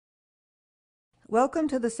Welcome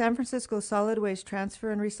to the San Francisco Solid Waste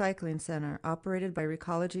Transfer and Recycling Center, operated by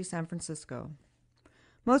Recology San Francisco.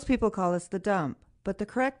 Most people call us the dump, but the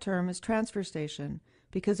correct term is transfer station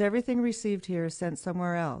because everything received here is sent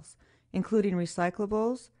somewhere else, including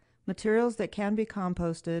recyclables, materials that can be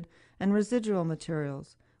composted, and residual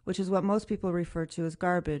materials, which is what most people refer to as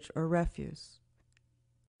garbage or refuse.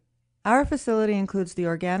 Our facility includes the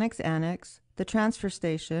Organics Annex, the Transfer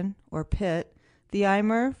Station, or PIT, the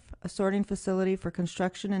IMRF, a sorting facility for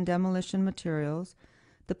construction and demolition materials,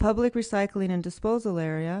 the Public Recycling and Disposal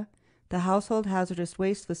Area, the Household Hazardous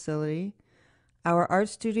Waste Facility, our art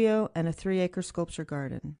studio, and a 3-acre sculpture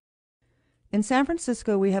garden. In San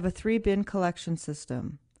Francisco, we have a 3-bin collection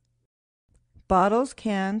system. Bottles,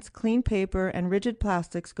 cans, clean paper, and rigid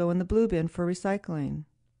plastics go in the blue bin for recycling.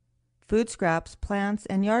 Food scraps, plants,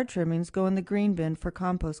 and yard trimmings go in the green bin for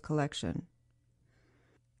compost collection.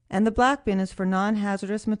 And the black bin is for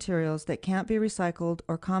non-hazardous materials that can't be recycled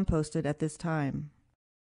or composted at this time.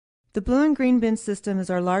 The blue and green bin system is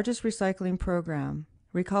our largest recycling program.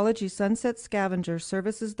 Recology Sunset Scavenger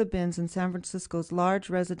services the bins in San Francisco's large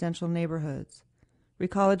residential neighborhoods.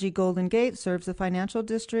 Recology Golden Gate serves the Financial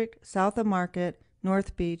District, South of Market,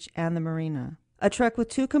 North Beach, and the Marina. A truck with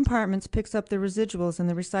 2 compartments picks up the residuals in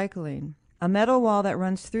the recycling. A metal wall that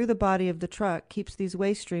runs through the body of the truck keeps these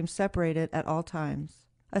waste streams separated at all times.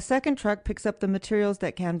 A second truck picks up the materials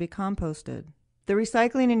that can be composted. The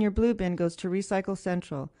recycling in your blue bin goes to Recycle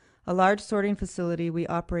Central, a large sorting facility we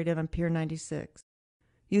operated on Pier 96.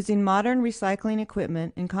 Using modern recycling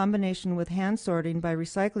equipment in combination with hand sorting by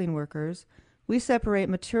recycling workers, we separate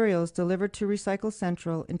materials delivered to Recycle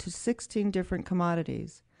Central into 16 different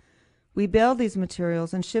commodities. We bale these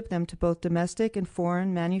materials and ship them to both domestic and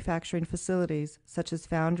foreign manufacturing facilities, such as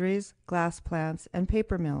foundries, glass plants, and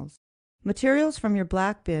paper mills. Materials from your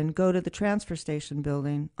black bin go to the transfer station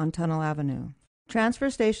building on Tunnel Avenue.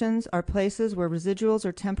 Transfer stations are places where residuals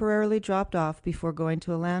are temporarily dropped off before going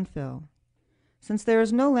to a landfill. Since there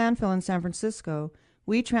is no landfill in San Francisco,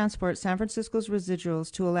 we transport San Francisco's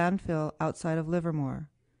residuals to a landfill outside of Livermore.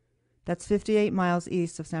 That's 58 miles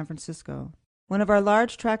east of San Francisco. One of our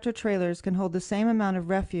large tractor trailers can hold the same amount of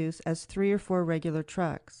refuse as 3 or 4 regular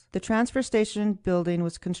trucks. The transfer station building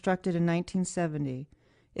was constructed in 1970.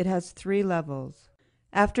 It has 3 levels.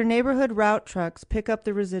 After neighborhood route trucks pick up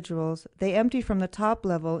the residuals, they empty from the top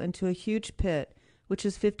level into a huge pit, which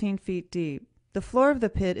is 15 feet deep. The floor of the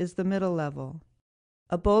pit is the middle level.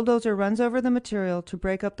 A bulldozer runs over the material to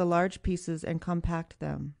break up the large pieces and compact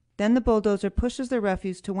them. Then the bulldozer pushes the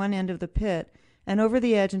refuse to one end of the pit and over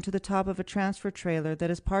the edge into the top of a transfer trailer that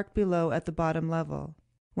is parked below at the bottom level.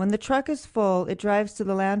 When the truck is full, it drives to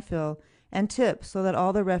the landfill and tips so that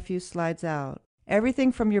all the refuse slides out.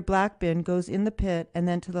 Everything from your black bin goes in the pit and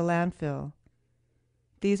then to the landfill.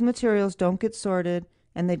 These materials don't get sorted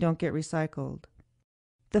and they don't get recycled.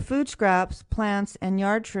 The food scraps, plants, and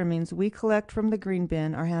yard trimmings we collect from the green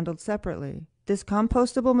bin are handled separately. This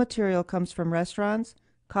compostable material comes from restaurants,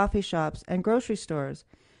 coffee shops, and grocery stores,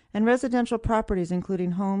 and residential properties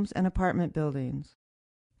including homes and apartment buildings.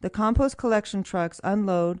 The compost collection trucks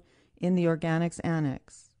unload in the Organics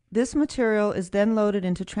Annex. This material is then loaded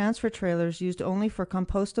into transfer trailers used only for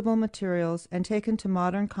compostable materials and taken to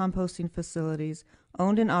modern composting facilities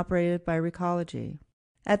owned and operated by Recology.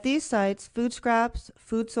 At these sites, food scraps,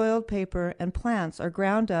 food-soiled paper, and plants are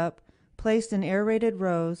ground up, placed in aerated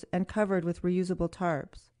rows, and covered with reusable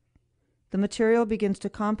tarps. The material begins to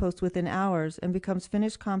compost within hours and becomes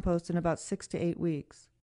finished compost in about 6 to 8 weeks.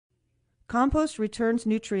 Compost returns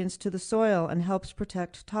nutrients to the soil and helps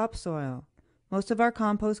protect topsoil. Most of our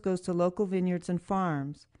compost goes to local vineyards and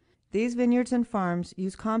farms. These vineyards and farms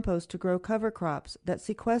use compost to grow cover crops that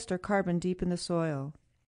sequester carbon deep in the soil.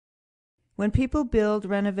 When people build,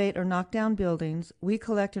 renovate, or knock down buildings, we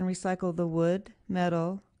collect and recycle the wood,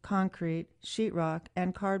 metal, concrete, sheetrock,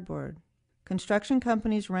 and cardboard. Construction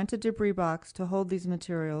companies rent a debris box to hold these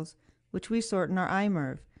materials, which we sort in our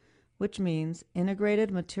IMRF, which means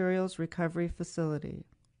Integrated Materials Recovery Facility.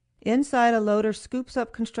 Inside, a loader scoops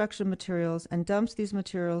up construction materials and dumps these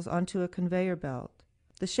materials onto a conveyor belt.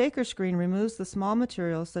 The shaker screen removes the small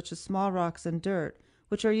materials such as small rocks and dirt,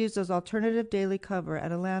 which are used as alternative daily cover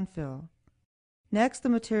at a landfill. Next, the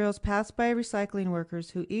materials pass by recycling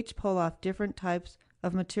workers who each pull off different types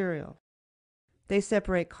of material. They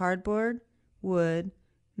separate cardboard, wood,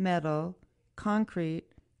 metal, concrete,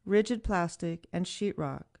 rigid plastic, and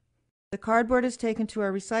sheetrock. The cardboard is taken to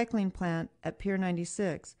our recycling plant at Pier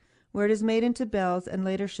 96, where it is made into bells and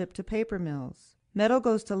later shipped to paper mills. Metal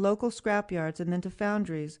goes to local scrap yards and then to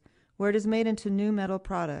foundries, where it is made into new metal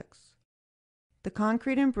products. The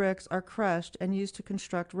concrete and bricks are crushed and used to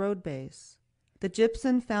construct road base. The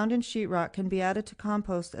gypsum found in sheetrock can be added to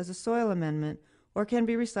compost as a soil amendment or can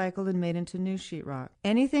be recycled and made into new sheetrock.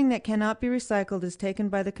 Anything that cannot be recycled is taken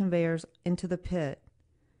by the conveyors into the pit.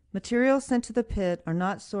 Materials sent to the pit are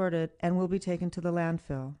not sorted and will be taken to the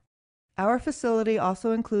landfill. Our facility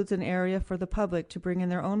also includes an area for the public to bring in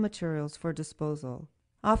their own materials for disposal.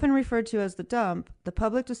 Often referred to as the dump, the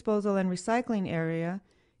public disposal and recycling area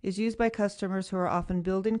is used by customers who are often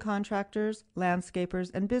building contractors,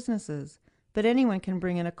 landscapers, and businesses, but anyone can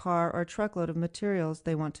bring in a car or a truckload of materials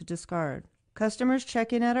they want to discard. Customers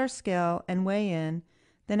check in at our scale and weigh in,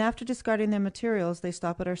 then after discarding their materials, they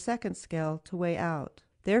stop at our second scale to weigh out.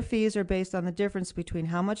 Their fees are based on the difference between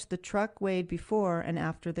how much the truck weighed before and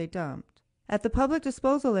after they dumped. At the public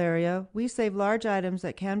disposal area, we save large items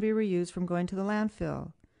that can be reused from going to the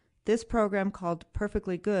landfill. This program, called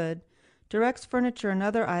Perfectly Good, directs furniture and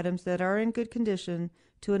other items that are in good condition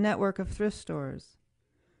to a network of thrift stores.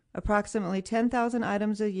 Approximately 10,000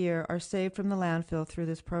 items a year are saved from the landfill through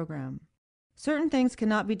this program. Certain things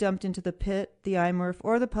cannot be dumped into the pit, the iMRF,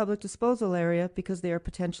 or the public disposal area because they are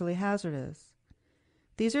potentially hazardous.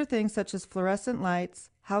 These are things such as fluorescent lights,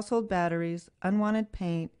 household batteries, unwanted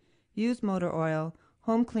paint, used motor oil,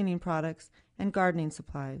 home cleaning products, and gardening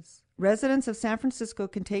supplies. Residents of San Francisco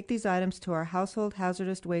can take these items to our household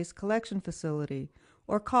hazardous waste collection facility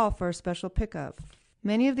or call for a special pickup.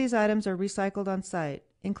 Many of these items are recycled on site,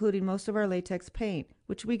 including most of our latex paint,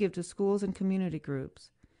 which we give to schools and community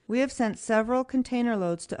groups. We have sent several container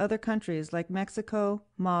loads to other countries like Mexico,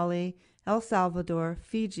 Mali, El Salvador,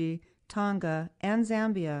 Fiji, Tonga, and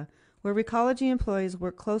Zambia, where Recology employees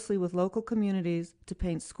work closely with local communities to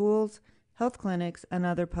paint schools, health clinics, and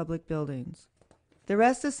other public buildings. The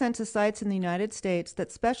rest is sent to sites in the United States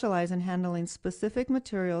that specialize in handling specific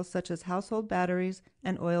materials such as household batteries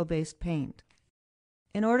and oil-based paint.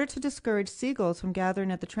 In order to discourage seagulls from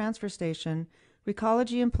gathering at the transfer station,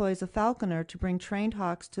 Recology employs a falconer to bring trained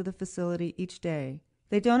hawks to the facility each day.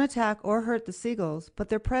 They don't attack or hurt the seagulls, but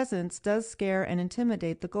their presence does scare and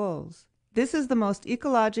intimidate the gulls. This is the most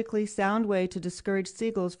ecologically sound way to discourage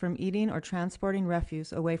seagulls from eating or transporting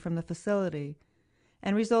refuse away from the facility,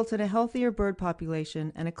 and results in a healthier bird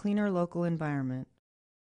population and a cleaner local environment.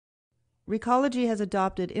 Recology has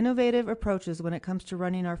adopted innovative approaches when it comes to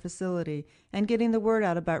running our facility and getting the word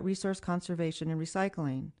out about resource conservation and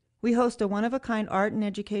recycling. We host a one-of-a-kind art and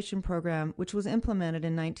education program which was implemented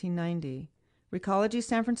in 1990. Recology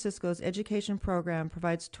San Francisco's education program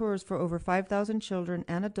provides tours for over 5,000 children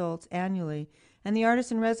and adults annually, and the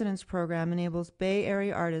Artist in Residence program enables Bay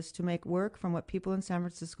Area artists to make work from what people in San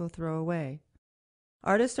Francisco throw away.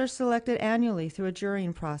 Artists are selected annually through a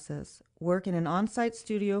jurying process, work in an on-site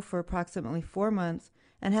studio for approximately 4 months,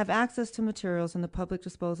 and have access to materials in the public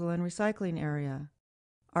disposal and recycling area.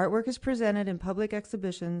 Artwork is presented in public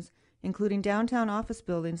exhibitions, including downtown office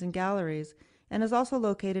buildings and galleries, and is also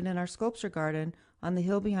located in our sculpture garden on the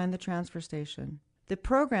hill behind the transfer station. The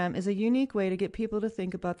program is a unique way to get people to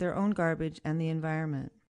think about their own garbage and the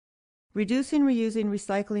environment. Reducing, reusing,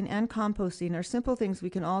 recycling, and composting are simple things we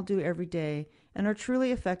can all do every day and are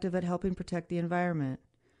truly effective at helping protect the environment.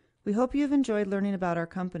 We hope you have enjoyed learning about our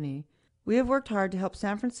company. We have worked hard to help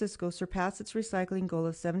San Francisco surpass its recycling goal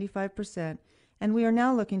of 75%, and we are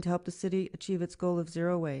now looking to help the city achieve its goal of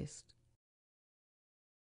zero waste.